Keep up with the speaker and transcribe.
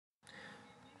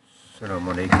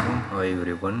Assalamualaikum. Hi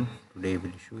everyone. Today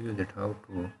we'll show you that how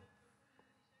to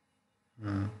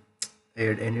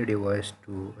add any device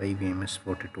to IVMS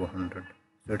 4200.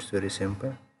 So it's very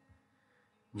simple.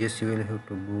 Just you will have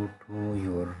to go to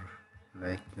your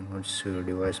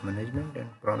device management,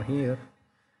 and from here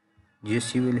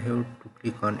just you will have to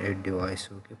click on add device.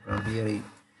 Okay, from here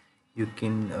you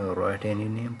can write any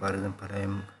name. For example, I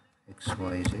am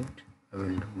XYZ. I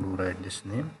will write this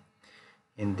name,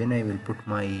 and then I will put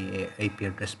my IP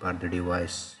address for the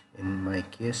device. In my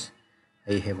case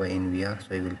I have a NVR,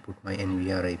 so I will put my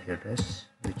NVR IP address,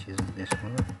 which is this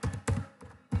one,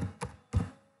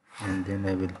 and then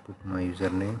I will put my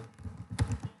username,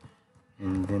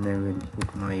 and then I will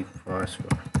put my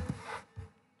password.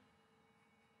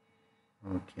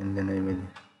 Okay, and then I will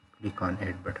click on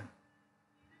add button.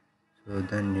 So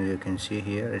then you can see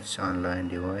here it's online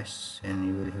device, and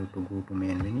you will have to go to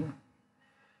main menu,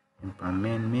 and from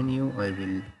main menu I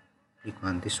will click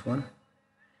on this one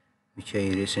which I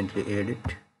recently added.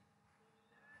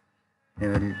 I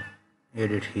will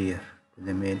add it here to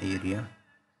the main area.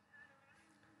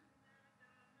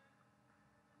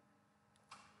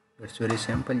 It's very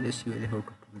simple. Just you will have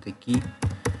to put the key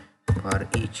for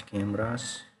each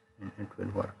cameras and it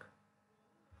will work.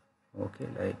 Okay,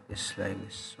 like this.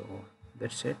 So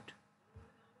that's it.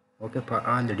 Okay, for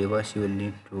all the device you will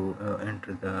need to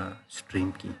enter the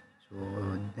stream key, so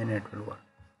then it will work.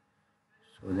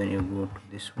 So then you go to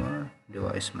this one,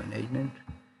 device management,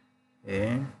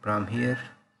 and from here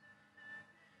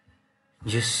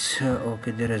just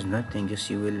okay, there is nothing, just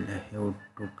you will have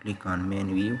to click on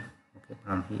main view. Okay,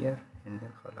 from here, and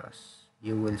then khalas,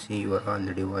 you will see your all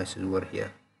the devices were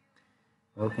here.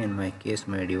 Okay, in my case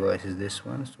my device is this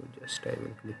one, so just I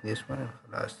will click this one and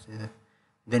khalas,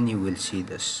 then you will see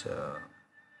this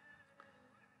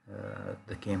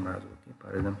the cameras. Okay,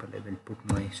 for example, I will put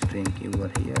my stream key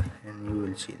over here and you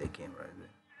will see the cameras there.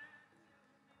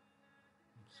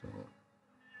 So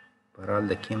for all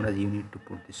the cameras you need to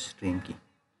put this stream key.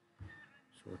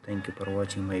 So thank you for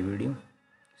watching my video.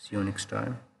 See you next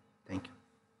time. Thank you.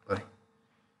 Bye.